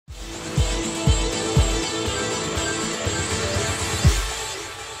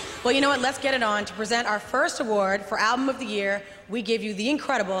Well, you know what? Let's get it on. To present our first award for Album of the Year, we give you the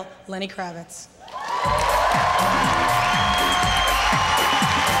incredible Lenny Kravitz.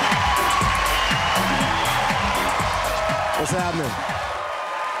 What's happening?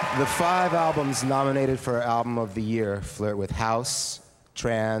 The 5 albums nominated for Album of the Year flirt with house,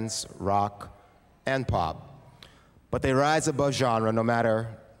 trance, rock, and pop. But they rise above genre no matter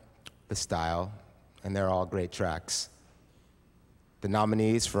the style, and they're all great tracks. The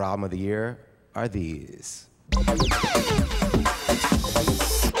nominees for Album of the Year are these.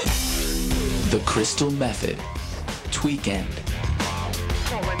 The Crystal Method, Tweekend.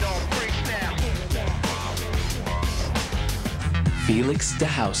 FELIX DA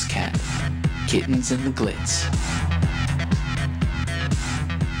HOUSECAT, Kittens in the Glitz.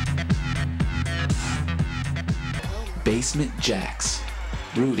 Basement Jaxx,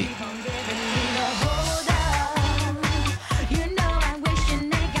 Rudy.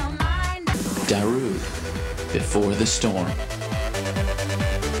 Darude, Before the Storm.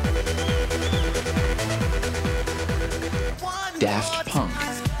 Daft Punk,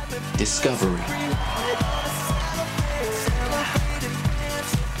 Discovery.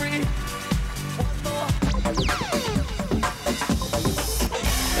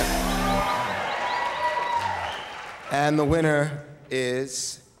 And the winner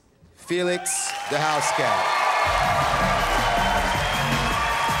is FELIX DA HOUSECAT.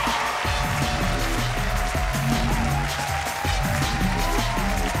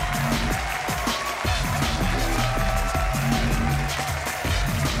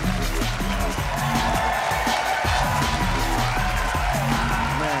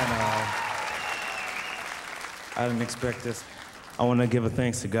 I didn't expect this. I want to give a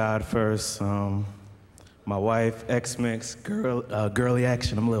thanks to God first. My wife, X-Mix, girly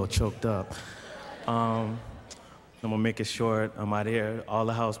action. I'm a little choked up. I'm gonna make it short. I'm out here. All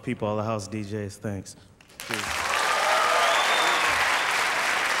the house people, all the house DJs, thanks. Cheers.